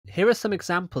Here are some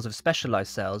examples of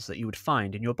specialized cells that you would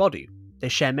find in your body. They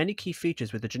share many key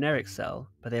features with the generic cell,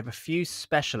 but they have a few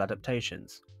special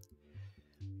adaptations.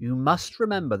 You must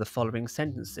remember the following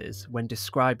sentences when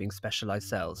describing specialized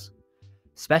cells.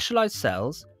 Specialized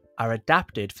cells are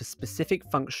adapted for specific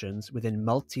functions within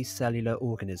multicellular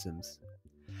organisms.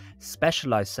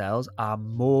 Specialized cells are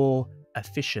more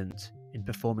efficient in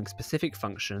performing specific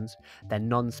functions than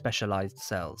non-specialized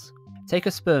cells. Take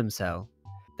a sperm cell.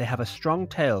 They have a strong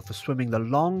tail for swimming the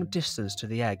long distance to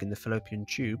the egg in the fallopian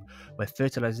tube where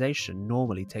fertilization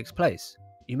normally takes place.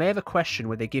 You may have a question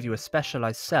where they give you a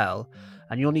specialized cell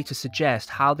and you'll need to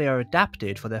suggest how they are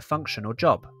adapted for their function or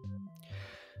job.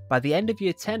 By the end of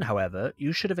year 10, however,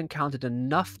 you should have encountered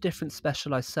enough different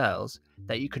specialized cells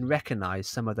that you can recognize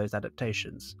some of those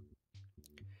adaptations.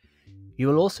 You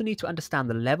will also need to understand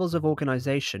the levels of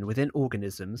organization within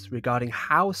organisms regarding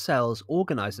how cells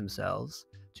organize themselves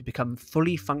to become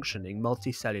fully functioning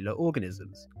multicellular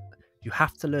organisms. You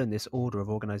have to learn this order of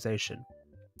organization.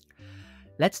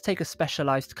 Let's take a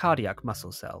specialized cardiac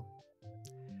muscle cell.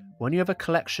 When you have a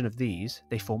collection of these,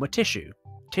 they form a tissue.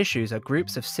 Tissues are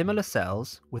groups of similar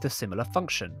cells with a similar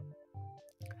function.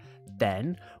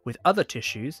 Then, with other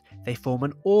tissues, they form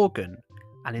an organ,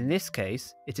 and in this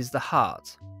case, it is the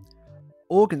heart.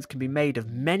 Organs can be made of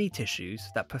many tissues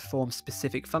that perform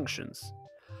specific functions.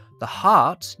 The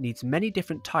heart needs many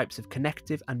different types of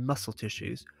connective and muscle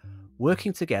tissues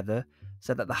working together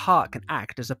so that the heart can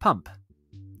act as a pump.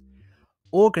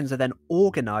 Organs are then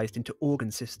organized into organ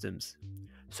systems.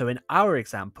 So in our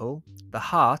example, the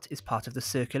heart is part of the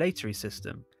circulatory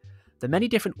system. The many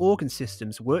different organ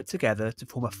systems work together to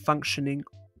form a functioning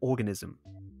organism.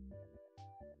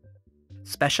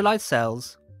 Specialized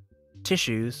cells,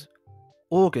 tissues,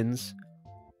 organs,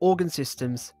 organ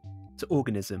systems to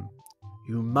organism.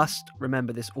 You must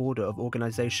remember this order of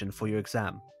organization for your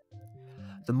exam.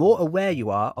 The more aware you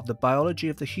are of the biology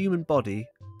of the human body,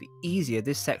 the easier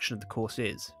this section of the course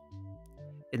is.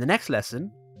 In the next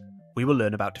lesson, we will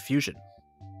learn about diffusion.